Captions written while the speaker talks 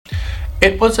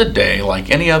It was a day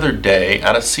like any other day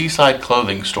at a seaside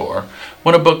clothing store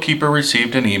when a bookkeeper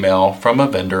received an email from a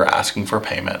vendor asking for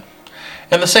payment.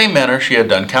 In the same manner she had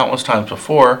done countless times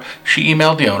before, she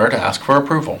emailed the owner to ask for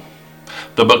approval.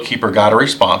 The bookkeeper got a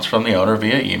response from the owner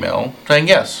via email saying,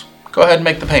 "Yes, go ahead and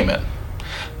make the payment."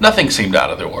 Nothing seemed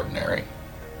out of the ordinary.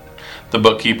 The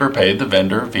bookkeeper paid the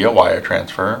vendor via wire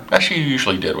transfer, as she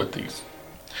usually did with these.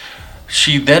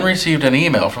 She then received an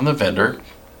email from the vendor.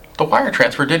 The wire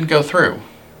transfer didn't go through.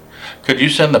 "Could you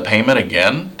send the payment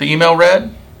again?" the email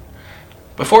read.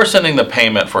 Before sending the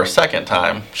payment for a second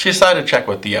time, she decided to check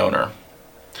with the owner.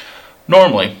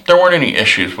 Normally, there weren't any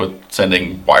issues with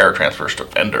sending wire transfers to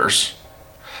vendors.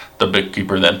 The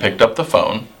bookkeeper then picked up the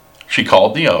phone. She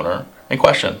called the owner and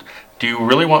questioned, "Do you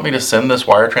really want me to send this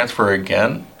wire transfer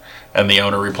again?" And the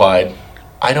owner replied,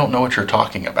 "I don't know what you're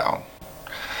talking about."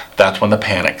 That's when the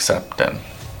panic set in.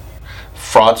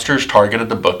 Fraudsters targeted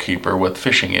the bookkeeper with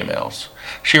phishing emails.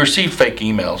 She received fake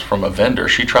emails from a vendor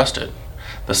she trusted.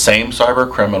 The same cyber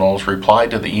criminals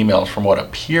replied to the emails from what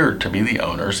appeared to be the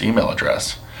owner's email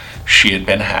address. She had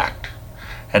been hacked.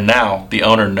 And now the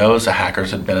owner knows the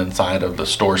hackers had been inside of the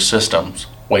store's systems,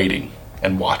 waiting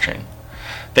and watching.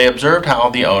 They observed how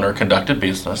the owner conducted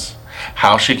business,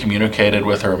 how she communicated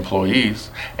with her employees,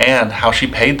 and how she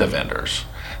paid the vendors.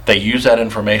 They used that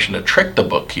information to trick the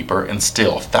bookkeeper and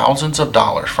steal thousands of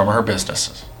dollars from her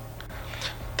businesses.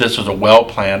 This was a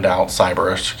well-planned out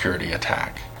cybersecurity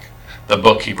attack. The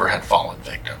bookkeeper had fallen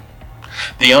victim.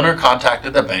 The owner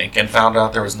contacted the bank and found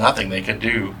out there was nothing they could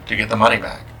do to get the money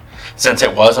back. Since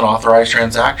it was an authorized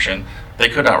transaction, they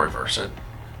could not reverse it.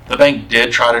 The bank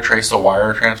did try to trace the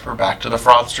wire transfer back to the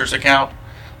fraudster's account,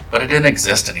 but it didn't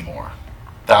exist anymore.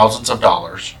 Thousands of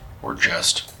dollars were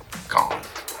just gone.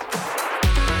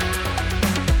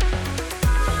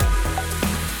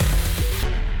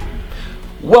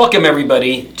 Welcome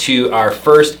everybody to our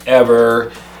first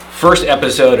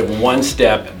episode of One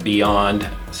Step Beyond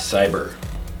Cyber.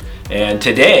 And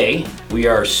today we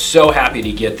are so happy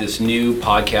to get this new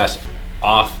podcast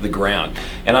off the ground.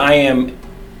 And I am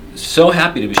so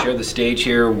happy to share the stage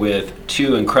here with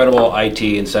two incredible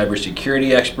IT and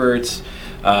cybersecurity experts,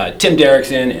 Tim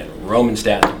Derrickson and Roman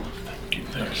Staton.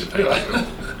 Thank you.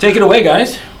 Take it away,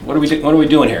 guys. What are we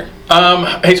doing here?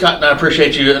 Hey Scott, I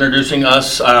appreciate you introducing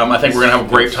us. I think we're going to have a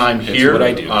great time here.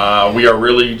 That's what I do. We are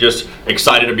really just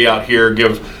excited to be out here,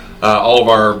 give all of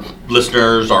our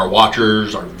listeners, our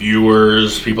watchers, our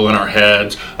viewers, people in our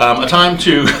heads, a time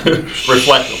to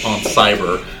reflect upon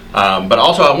cyber. But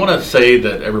also I want to say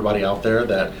that everybody out there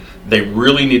that they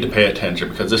really need to pay attention,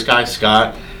 because this guy,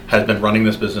 Scott, has been running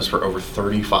this business for over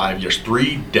 35 years,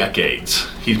 3 decades.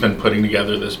 He's been putting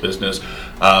together this business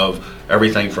of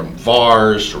everything from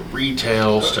VARs to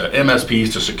retails to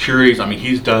MSPs to securities. I mean,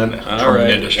 he's done a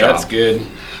tremendous job. That's good.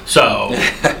 So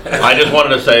I just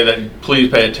wanted to say that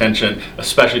please pay attention,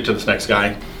 especially to this next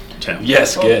guy, Tim.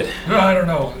 Yes, good. No, I don't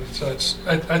know.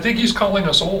 I think he's calling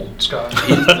us old, Scott.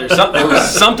 There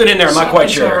was something in there. I'm not quite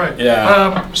sure. All right.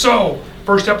 Yeah. So,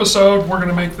 first episode, we're going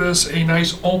to make this a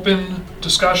nice open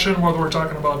discussion, whether we're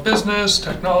talking about business,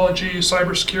 technology,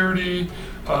 cybersecurity,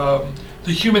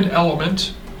 the human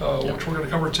element, which we're going to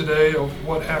cover today, of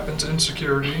what happens in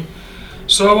security.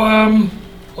 So,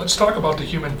 let's talk about the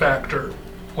human factor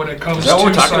when it comes to cybersecurity.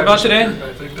 Is that what we're talking about today?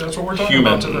 I think that's what we're talking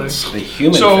about today. The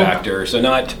human factor, so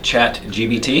not Chat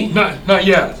GBT? Not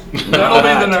yet. That'll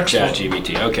be the next Chat one.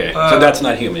 GBT, okay. So that's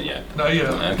not human yet? Not yet.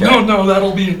 Okay. No,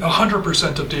 that'll be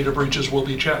 100% of data breaches will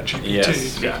be Chat GPT.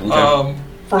 Yes. Yeah. Okay.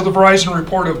 For the Verizon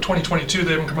report of 2022,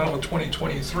 they haven't come out with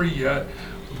 2023 yet.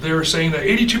 They're saying that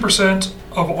 82%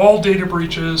 of all data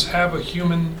breaches have a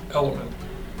human element.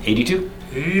 82?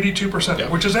 82%, Yeah.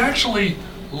 which is actually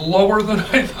lower than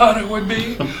I thought it would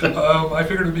be. I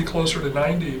figured it'd be closer to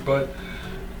 90, but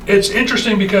it's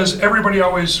interesting because everybody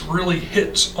always really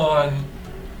hits on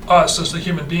us as the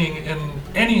human being in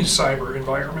any cyber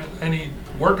environment, any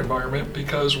work environment,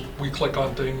 because we click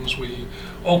on things, we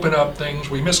open up things,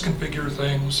 we misconfigure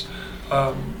things.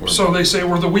 So they say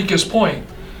we're the weakest point.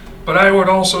 But I would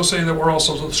also say that we're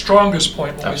also the strongest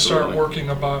point when Absolutely. we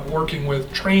start working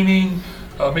with training,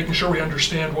 making sure we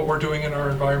understand what we're doing in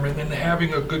our environment, and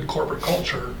having a good corporate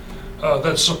culture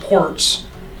that supports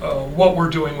what we're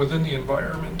doing within the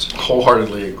environment.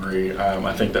 Wholeheartedly agree.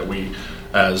 I think that we,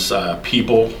 as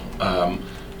people,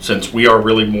 since we are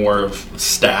really more of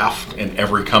staff in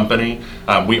every company,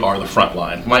 we are the front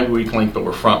line. Might be weak link, but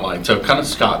we're front line. So kind of,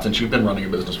 Scott, since you've been running a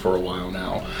business for a while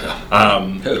now,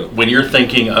 when you're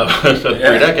thinking of 3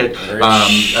 decades,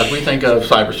 as we think of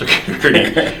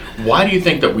cybersecurity, why do you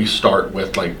think that we start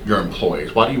with like your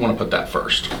employees? Why do you want to put that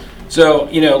first? So,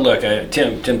 look,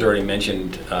 Tim's already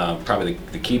mentioned probably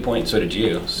the key point, so did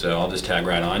you. So I'll just tag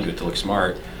right on to it to look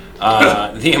smart.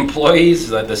 The employees,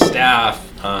 the staff,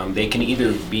 they can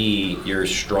either be your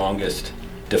strongest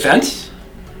defense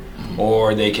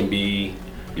or they can be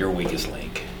your weakest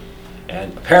link.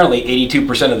 And apparently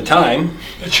 82% of the time,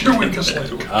 it's your weakest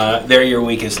link. They're your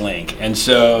weakest link. And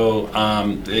so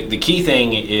the key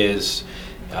thing is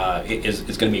going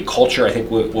to be a culture. I think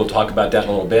we'll talk about that in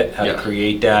a little bit, how to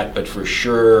create that. But for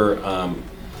sure,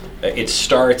 it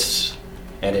starts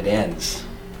and it ends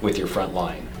with your front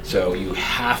line. So you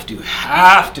have to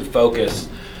focus.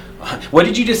 What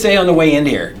did you just say on the way in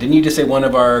here? Didn't you just say one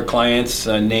of our clients'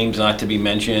 names not to be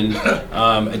mentioned?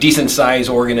 A decent size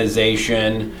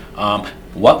organization.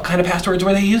 What kind of passwords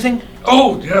were they using?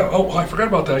 Oh, yeah. Oh, I forgot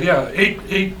about that. Yeah,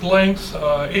 eight length,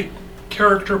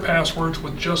 8-character passwords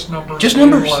with just numbers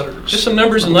and letters. Just some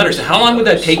numbers and letters. How long would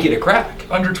that take you to crack?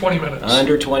 Under 20 minutes.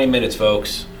 Under 20 minutes,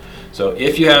 folks. So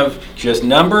if you have just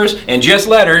numbers and just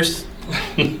letters,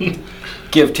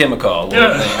 give Tim a call.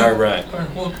 Yeah. All right.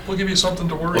 We'll give you something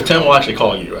to worry Well, Tim will actually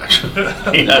call you, actually.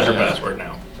 He has your password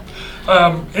now.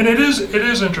 And it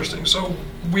is interesting. So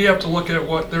we have to look at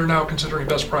what they're now considering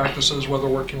best practices, whether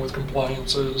working with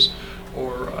compliances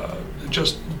or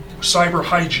just cyber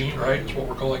hygiene, right, is what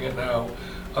we're calling it now.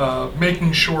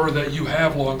 Making sure that you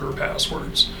have longer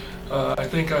passwords.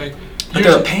 But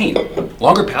they're a pain.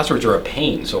 Longer passwords are a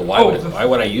pain, so why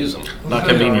would I use them? Not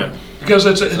convenient. Because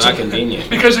it's not convenient.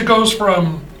 Because it goes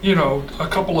from, a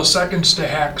couple of seconds to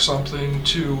hack something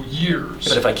to years.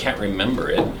 But if I can't remember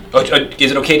it,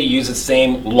 is it okay to use the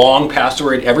same long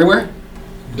password everywhere?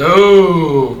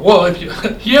 No. Well,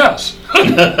 yes.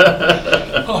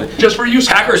 Just for use.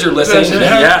 Hackers are listening.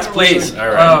 Yes, please. All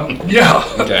right. Yeah.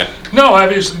 Okay. No,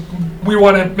 obviously, we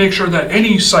want to make sure that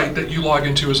any site that you log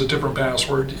into is a different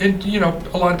password. And,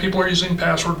 a lot of people are using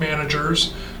password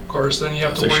managers. Of course, then you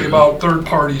have to worry about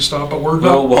third-party stuff, but we're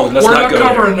not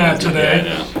covering that today.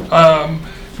 Yeah,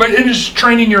 But it is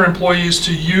training your employees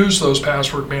to use those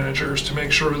password managers to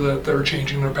make sure that they're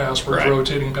changing their passwords,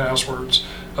 rotating passwords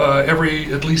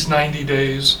every at least 90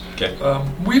 days. Okay.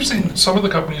 We've seen some of the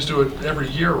companies do it every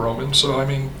year, Roman, so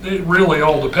it really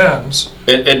all depends.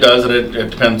 It does, and it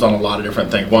depends on a lot of different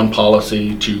things. 1,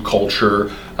 policy; 2,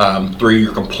 culture; 3,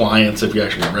 your compliance if you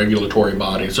actually have regulatory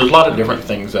bodies. So there's a lot of different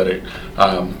things that it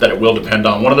will depend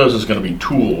on. One of those is going to be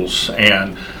tools,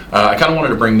 and I kind of wanted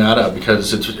to bring that up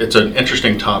because it's an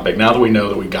interesting topic. Now that we know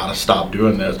that we got to stop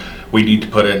doing this, we need to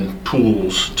put in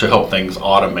tools to help things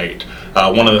automate.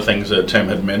 One of the things that Tim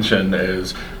had mentioned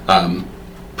is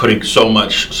putting so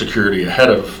much security ahead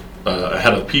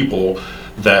of people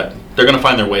that they're going to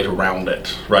find their ways around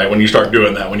it, right? When you start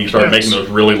doing that, when you start making those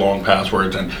really long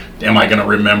passwords, and am I going to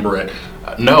remember it?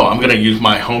 No, I'm going to use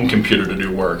my home computer to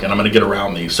do work, and I'm going to get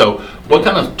around these. So what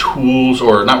kind of tools,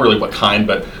 or not really what kind,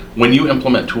 but when you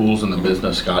implement tools in the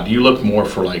business, Scott, do you look more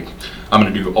for I'm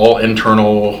going to do all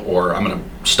internal, or I'm going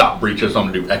to stop breaches, I'm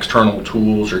going to do external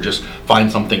tools, or just find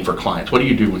something for clients? What do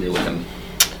you do when you're looking?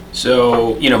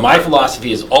 So, my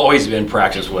philosophy has always been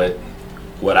practice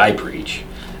what I preach.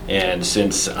 And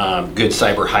since good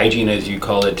cyber hygiene, as you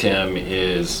call it, Tim,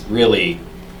 is really,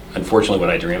 unfortunately, what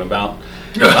I dream about.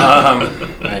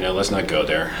 I know, let's not go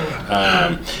there.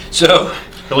 So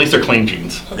at least they're clean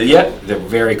jeans. Yeah, they're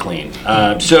very clean.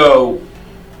 So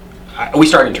we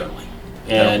start internally,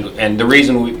 and the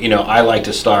reason I like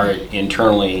to start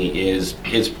internally is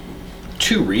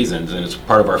 2 reasons, and it's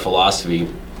part of our philosophy,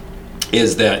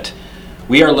 is that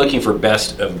we are looking for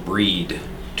best of breed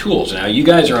tools. Now, you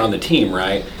guys are on the team,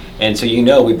 right? And so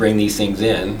we bring these things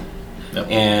in,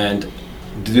 and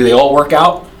do they all work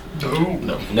out?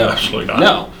 No, absolutely not.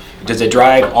 No. Does it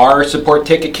drive our support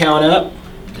ticket count up?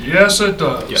 Yes, it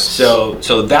does. Yes.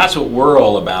 So that's what we're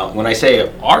all about. When I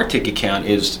say our ticket count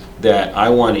is that I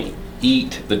want to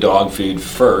eat the dog food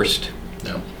first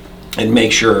and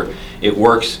make sure it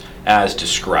works as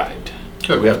described.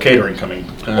 Good, we have catering coming.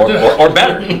 Or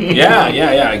better.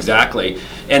 Yeah, exactly.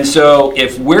 And so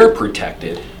if we're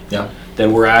protected,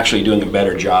 then we're actually doing a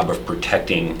better job of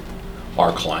protecting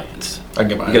our clients.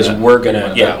 Because we're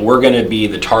gonna be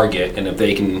the target, and if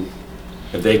they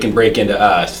can break into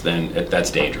us, then that's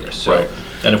dangerous. So, right.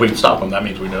 And if we can stop them, that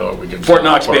means we know we can. Fort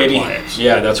Knox, baby.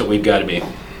 Yeah, that's what we've got to be.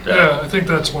 Yeah, I think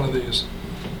that's one of these.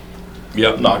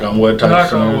 Yep. Knock on wood type.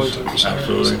 Knock on wood type.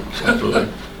 Absolutely.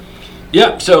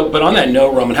 Yeah. So, but on that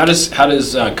note, Roman, how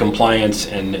does compliance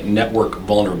and network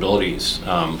vulnerabilities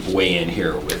weigh in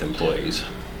here with employees?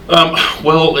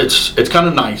 Well, it's kind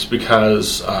of nice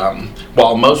because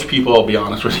while most people, I'll be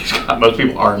honest with you, Scott, most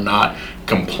people are not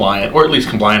compliant, or at least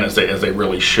compliant as they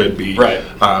really should be. Right.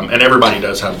 And everybody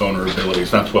does have vulnerabilities.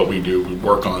 That's what we do. We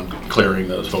work on clearing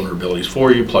those vulnerabilities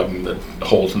for you, plugging the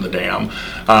holes in the dam.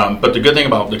 But the good thing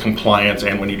about the compliance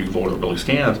and when you do vulnerability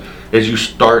scans is you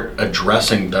start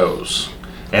addressing those.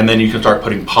 And then you can start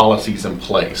putting policies in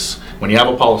place. When you have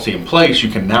a policy in place, you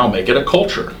can now make it a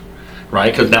culture,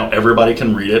 right? Because now everybody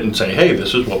can read it and say, hey,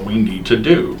 this is what we need to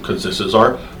do, because this is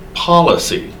our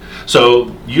policy.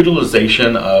 So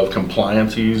utilization of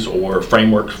compliances or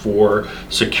frameworks for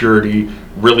security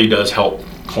really does help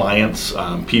clients,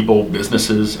 people,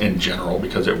 businesses in general,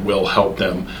 because it will help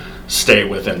them stay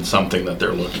within something that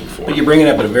they're looking for. But you're bringing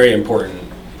up a very important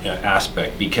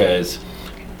aspect, because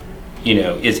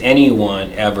is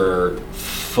anyone ever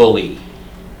fully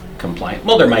compliant?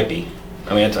 Well, there might be.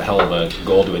 I mean, that's a hell of a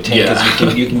goal to attain,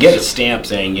 because you can get a stamp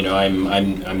saying, I'm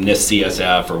NIST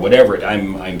CSF or whatever.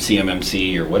 I'm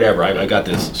CMMC or whatever. I got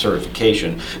this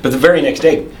certification, but the very next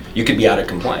day you could be out of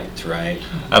compliance, right?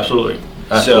 Absolutely.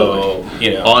 So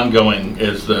ongoing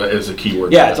is the key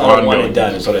word. Yeah, it's all one and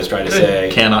done. Is what I was trying to say.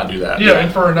 Cannot do that. Yeah,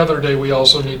 and for another day, we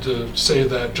also need to say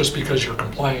that just because you're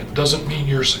compliant doesn't mean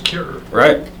you're secure.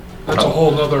 Right. That's a whole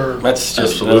nother. That's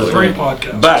just 3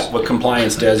 podcasts. But what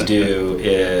compliance does do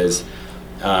is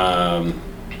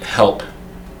help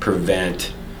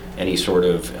prevent any sort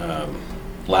of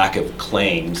lack of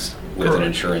claims with an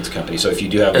insurance company. So if you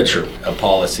do have a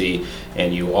policy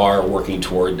and you are working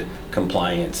toward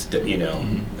compliance,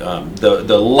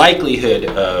 the likelihood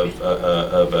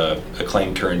of a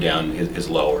claim turned down is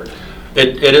lowered.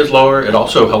 It is lower. It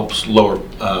also helps lower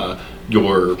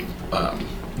your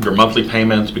monthly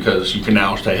payments, because you can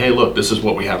now say, hey, look, this is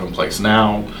what we have in place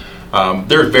now.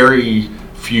 There are very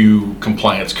few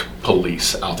compliance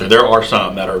police out there. There are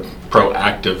some that are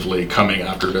proactively coming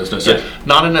after business,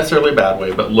 not in necessarily a bad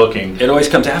way, but looking. It always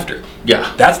comes after.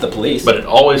 Yeah, that's the police. But it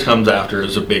always comes after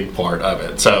is a big part of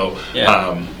it. So,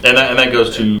 and that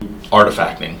goes to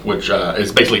artifacting, which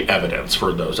is basically evidence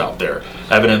for those out there.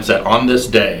 Evidence that on this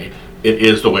day it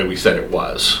is the way we said it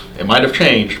was. It might have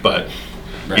changed, but.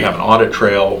 Right. You have an audit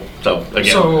trail. So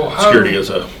again, security is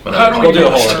a. We'll do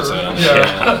a whole episode.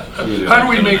 How do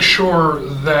we make sure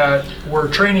that we're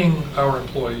training our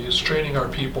employees, training our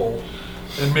people,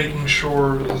 and making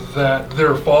sure that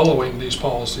they're following these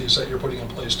policies that you're putting in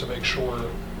place to make sure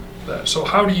that? So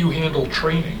how do you handle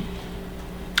training?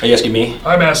 Are you asking me?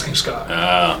 I'm asking Scott.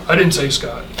 I didn't say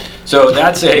Scott. So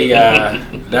that's a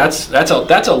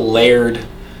that's a layered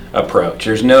approach.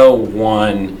 There's no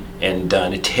one and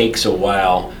done. It takes a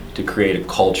while to create a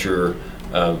culture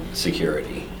of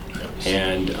security. Yes.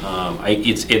 And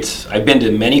I've been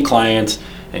to many clients,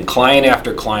 and client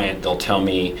after client, they'll tell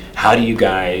me, how do you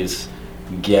guys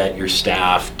get your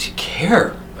staff to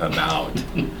care about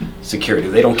security?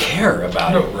 They don't care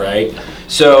about it, right?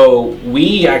 So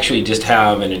we actually just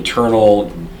have an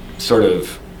internal sort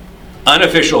of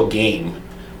unofficial game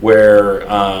where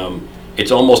it's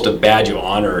almost a badge of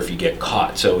honor if you get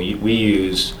caught. So we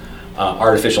use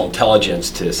artificial intelligence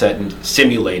to set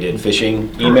simulated phishing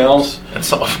emails. And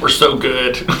some of them are so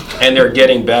good. And they're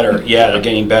getting better. Yeah, they're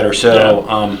getting better. So,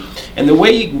 and the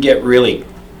way you can get really,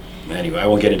 anyway, I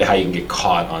won't get into how you can get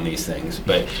caught on these things,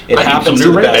 but it happens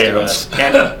to the best of us.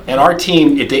 And our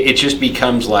team, it just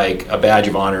becomes like a badge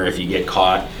of honor if you get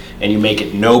caught, and you make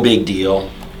it no big deal.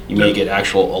 You make it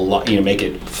make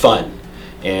it fun.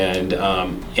 And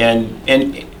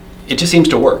it just seems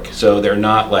to work. So they're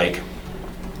not like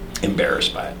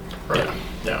embarrassed by it. Right.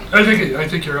 Yeah. I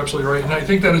think you're absolutely right, and I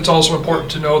think that it's also important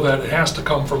to know that it has to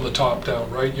come from the top down,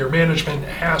 right? Your management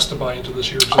has to buy into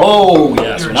this. Oh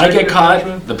yes, when I get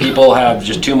caught, the people have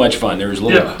just too much fun. There's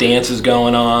little dances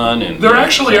going on, and there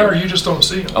actually are. You just don't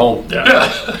see them. Oh yeah.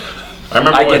 I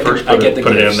remember when I first put it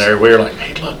in there. We were like,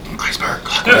 "Hey, look, iceberg!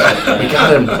 We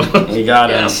got him. We got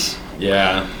him."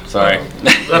 Yeah. Sorry.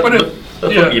 That's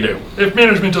what you do. If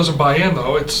management doesn't buy in,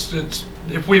 though, it's.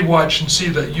 If we watch and see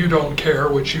that you don't care,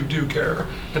 which you do care,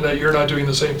 and that you're not doing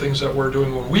the same things that we're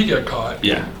doing when we get caught,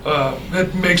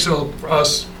 it makes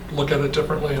us look at it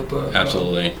differently.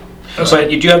 Absolutely.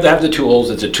 But you do have to have the tools.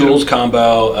 It's a tools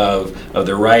combo of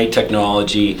the right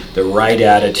technology, the right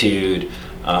attitude,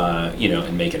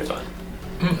 and making it fun.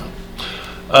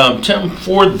 Mm-hmm. Tim,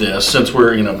 for this, since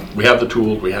we have the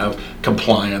tools, we have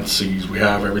compliances, we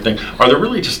have everything. Are there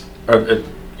really is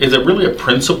it really a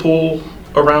principle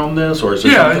around this, or is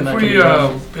it something that can be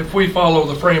done? If we follow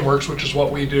the frameworks, which is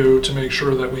what we do to make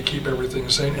sure that we keep everything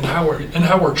sane, and how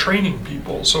we're training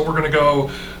people. So we're going to go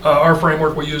our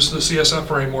framework. We use the CSF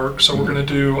framework. So we're going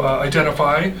to do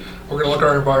identify. We're going to look at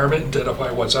our environment,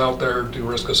 identify what's out there, do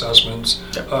risk assessments.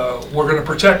 We're going to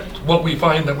protect what we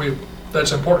find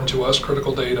that's important to us,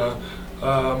 critical data.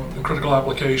 and critical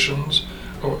applications.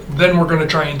 Then we're going to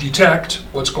try and detect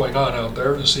what's going on out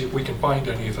there to see if we can find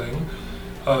anything.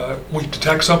 We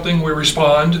detect something, we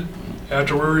respond.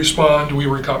 After we respond, we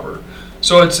recover.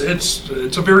 So it's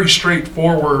a very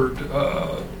straightforward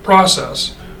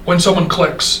process when someone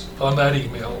clicks on that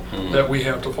email that we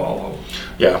have to follow.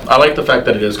 Yeah, I like the fact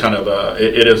that it is kind of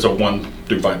it is a 1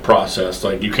 through 5 process.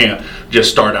 Like, you can't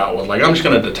just start out with like, I'm just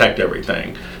going to detect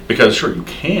everything, because sure you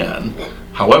can.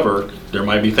 However, there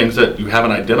might be things that you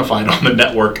haven't identified on the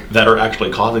network that are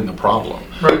actually causing the problem.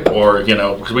 Right. Or,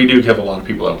 because we do have a lot of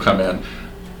people that will come in,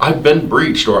 I've been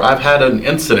breached, or I've had an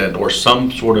incident, or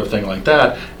some sort of thing like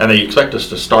that, and they expect us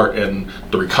to start in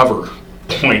the recover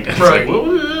point. And Right.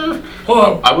 Say,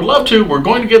 well, I would love to. We're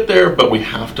going to get there, but we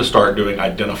have to start doing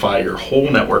identify your whole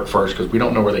network first, because we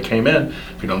don't know where they came in.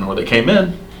 If you don't know where they came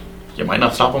in, you might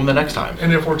not stop them the next time.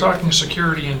 And if we're talking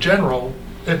security in general,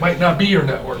 it might not be your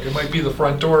network. It might be the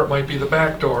front door. It might be the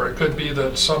back door. It could be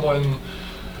that someone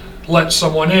let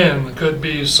someone in. It could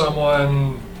be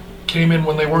someone came in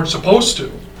when they weren't supposed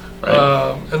to.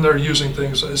 Right. And they're using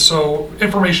things. So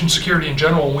information security in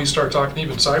general, when we start talking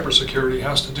even cybersecurity,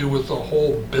 has to do with the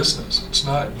whole business. It's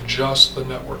not just the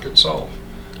network itself.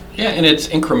 Yeah, and it's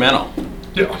incremental.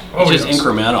 Yeah. It's just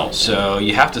incremental. So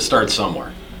you have to start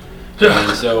somewhere. Yeah.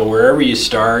 And so wherever you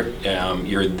start,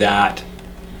 you're that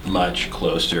much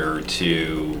closer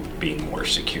to being more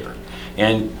secure.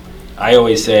 And I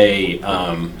always say,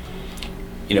 one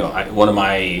of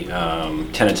my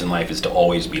tenets in life is to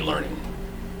always be learning.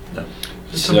 Yeah.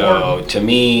 It's So important. to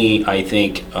me, I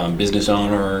think business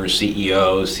owners,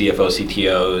 CEOs, CFOs,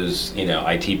 CTOs,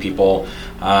 IT people,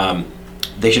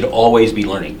 they should always be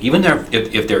learning. Even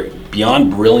if they're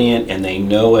beyond brilliant and they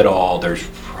know it all, there's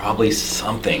probably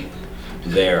something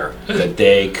there that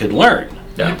they could learn.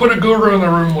 You put a guru in the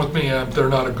room with me, they're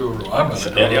not a guru. I'm not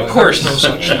a guru. Yeah, of course. There's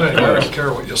no such thing. I don't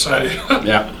care what you say.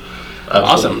 Yeah.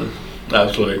 Absolutely. Awesome.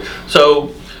 Absolutely.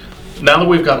 So now that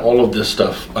we've got all of this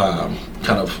stuff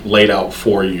kind of laid out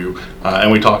for you,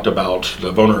 and we talked about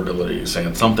the vulnerabilities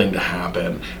and something to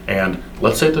happen, and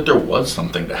let's say that there was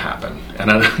something to happen, and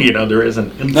there is an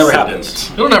incident. Never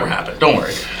happens. It'll never happen. Don't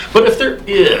worry. But if there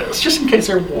is, just in case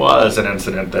there was an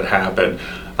incident that happened,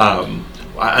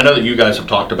 I know that you guys have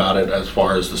talked about it as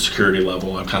far as the security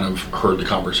level. I've kind of heard the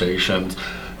conversations,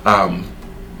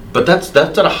 but that's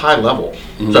at a high level.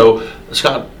 Mm-hmm. So,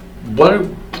 Scott,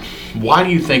 why do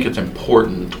you think it's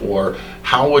important, or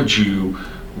how would you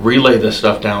relay this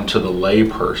stuff down to the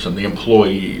layperson, the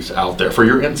employees out there, for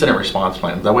your incident response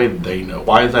plans? That way they know.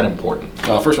 Why is that important?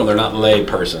 Well, first of all, they're not lay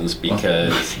persons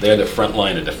because they're the front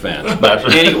line of defense.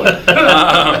 Anyway,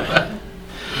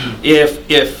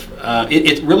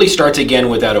 it really starts again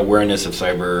with that awareness of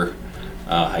cyber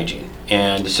hygiene.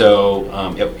 And so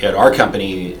at our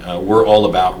company, we're all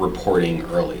about reporting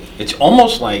early. It's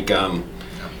almost like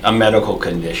a medical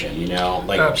condition,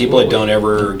 like Absolutely. people that don't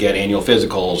ever get annual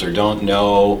physicals or don't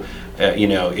know,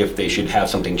 if they should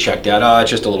have something checked out. Oh, it's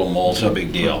just a little mole, it's no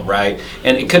big deal, right?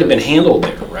 And it could have been handled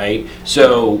there, right?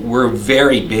 So we're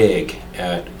very big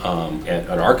at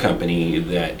our company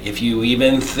that if you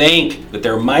even think that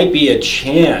there might be a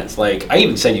chance, like I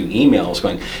even send you emails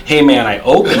going, hey man, I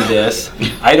opened this,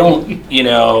 I don't, and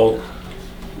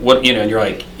you're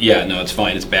like, yeah, no, it's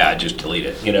fine, it's bad, just delete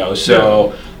it,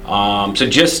 so. So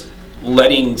just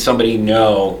letting somebody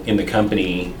know in the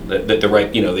company that the right,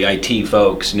 the IT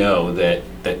folks know that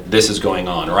this is going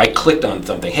on. Or I clicked on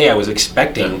something. Hey, I was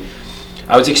expecting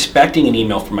an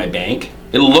email from my bank.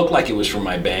 It looked like it was from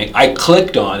my bank. I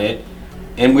clicked on it,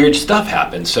 and weird stuff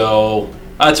happened. So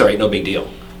that's all right, no big deal.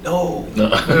 No.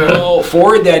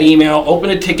 Forward that email. Open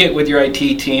a ticket with your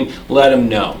IT team. Let them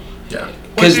know. Yeah.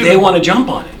 Because they want to jump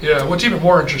on it. Yeah, what's even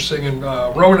more interesting, and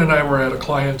Roman and I were at a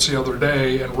client's the other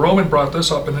day, and Roman brought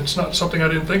this up, and it's not something I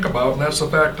didn't think about, and that's the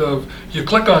fact of you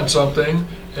click on something,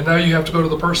 and now you have to go to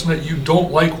the person that you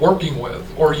don't like working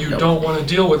with, or you don't want to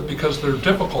deal with because they're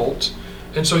difficult,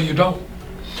 and so you don't.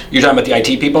 You're talking about the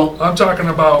IT people? I'm talking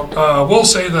about, we'll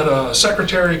say that a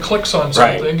secretary clicks on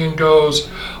something and goes,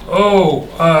 okay,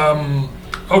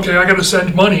 I got to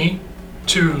send money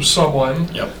to someone,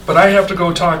 but I have to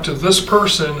go talk to this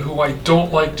person who I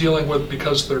don't like dealing with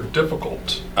because they're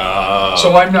difficult.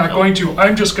 So I'm not going to.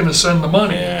 I'm just going to send the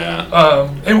money. Yeah.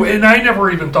 And I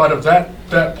never even thought of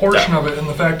that portion of it, and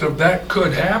the fact of that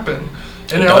could happen.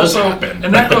 And It does happen.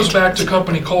 and that goes back to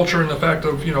company culture and the fact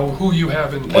of who you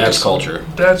have in place. That's culture.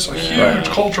 That's a huge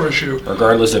culture issue.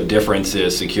 Regardless of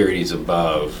differences, security is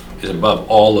above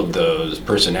all of those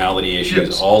personality issues.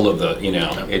 Yes. All of the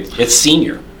it's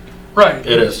senior. Right.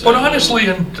 It is. But honestly,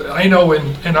 and I know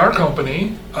in our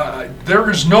company, there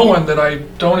is no one that I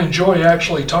don't enjoy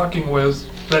actually talking with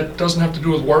that doesn't have to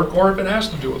do with work, or if it has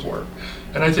to do with work.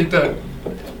 And I think that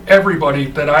everybody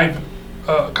that I've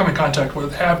come in contact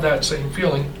with have that same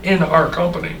feeling in our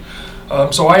company.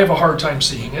 So I have a hard time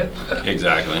seeing it.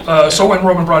 Exactly. So when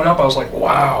Roman brought it up, I was like,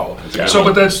 wow. Yeah. So,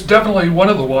 but that's definitely one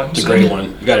of the ones. It's a great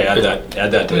one. You got to add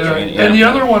that to the Yeah. training. And the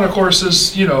other one, of course,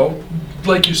 is,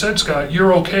 like you said, Scott,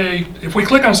 you're okay. If we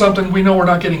click on something, we know we're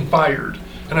not getting fired.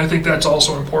 And I think that's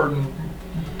also important.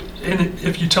 And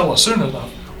if you tell us soon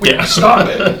enough, we can stop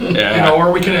it. Yeah.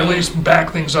 Or we can at least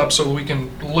back things up so we can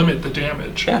limit the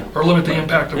damage or limit the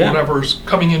impact of whatever's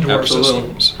coming into our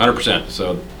systems. 100%.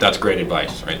 So that's great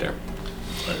advice right there.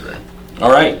 All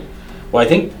right. Well, I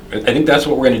think that's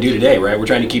what we're going to do today, right? We're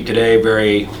trying to keep today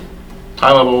very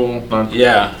high level.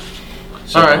 Yeah.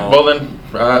 So, all right. Well then,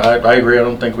 I agree. I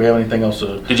don't think we have anything else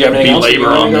to did you have anything else belabor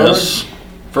on this.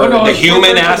 For the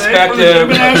human aspect of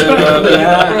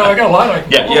I got a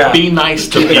lot. Be nice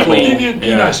to people.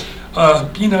 Be nice.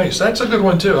 Be nice. That's a good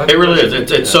one too. It really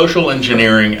is. It's social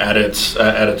engineering at its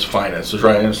finest. It's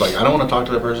right. And it's like, I don't want to talk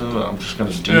to that person. I'm just going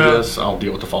to do this. I'll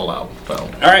deal with the fallout. So.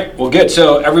 All right. Well, good.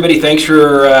 So everybody, thanks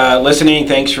for listening.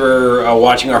 Thanks for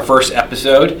watching our first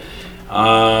episode.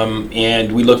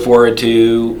 And we look forward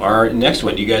to our next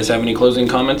one. Do you guys have any closing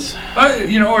comments?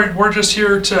 We're just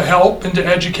here to help and to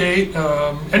educate.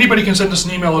 Anybody can send us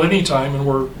an email at any time, and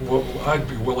I'd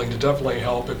be willing to definitely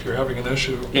help if you're having an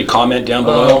issue. Yeah, comment down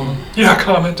below.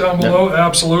 Comment down below,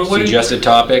 absolutely. Suggested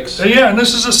topics. And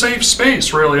this is a safe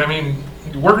space, really. I mean,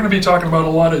 we're going to be talking about a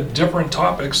lot of different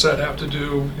topics that have to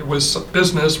do with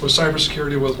business, with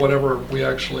cybersecurity, with whatever we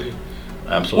actually...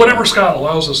 Absolutely. Whatever Scott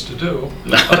allows us to do.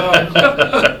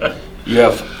 You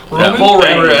have full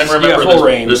range. And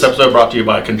remember, this episode brought to you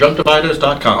by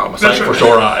conjunctivitis.com, a site for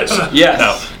sore eyes. Yes.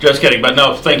 No, just kidding. But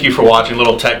no, thank you for watching.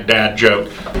 Little tech dad joke.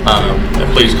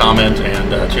 And please comment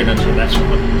and tune into the next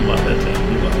one. Love it.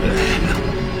 We love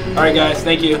it. All right, guys.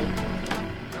 Thank you.